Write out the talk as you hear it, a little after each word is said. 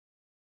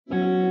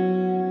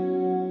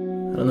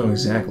I don't know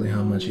exactly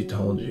how much he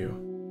told you,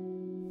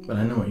 but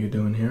I know what you're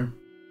doing here.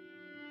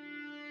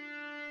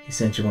 He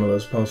sent you one of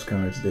those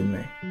postcards, didn't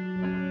he?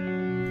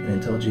 And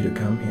he told you to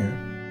come here,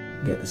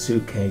 get the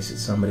suitcase that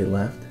somebody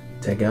left,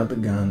 take out the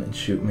gun, and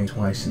shoot me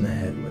twice in the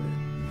head with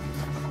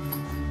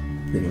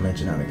it. Did he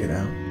mention how to get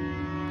out?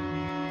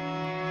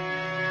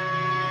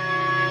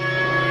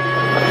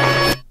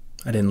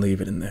 I didn't leave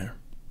it in there.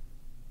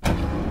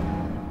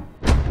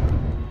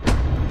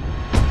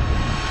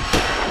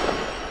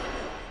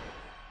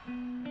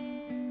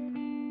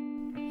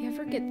 You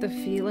ever get the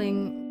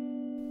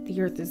feeling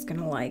the earth is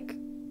gonna, like,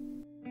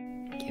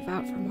 give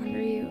out from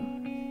under you?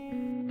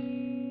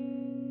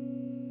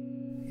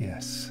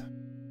 Yes.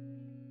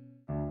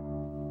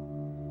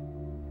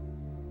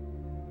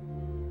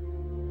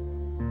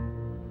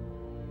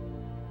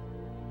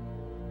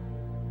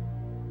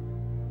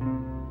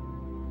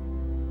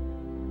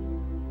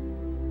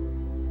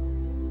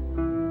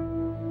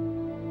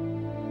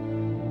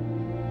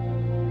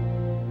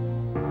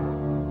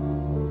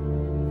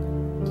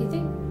 Do you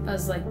think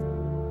Buzz, like,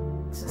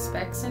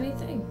 suspects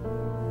anything?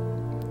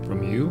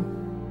 From you?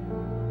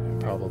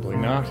 Probably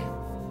not.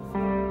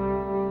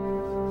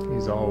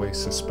 He's always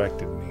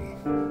suspected me.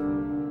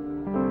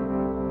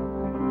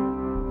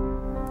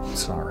 I'm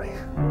sorry.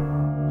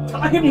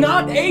 I am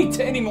not 8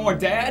 anymore,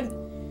 Dad!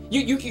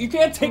 You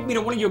can't take me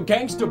to one of your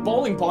gangster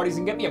bowling parties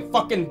and get me a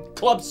fucking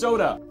club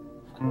soda.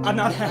 I'm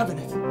not having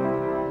it.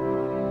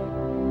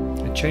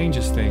 It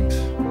changes things.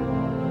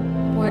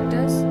 What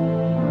does?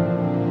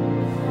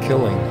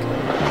 Killing.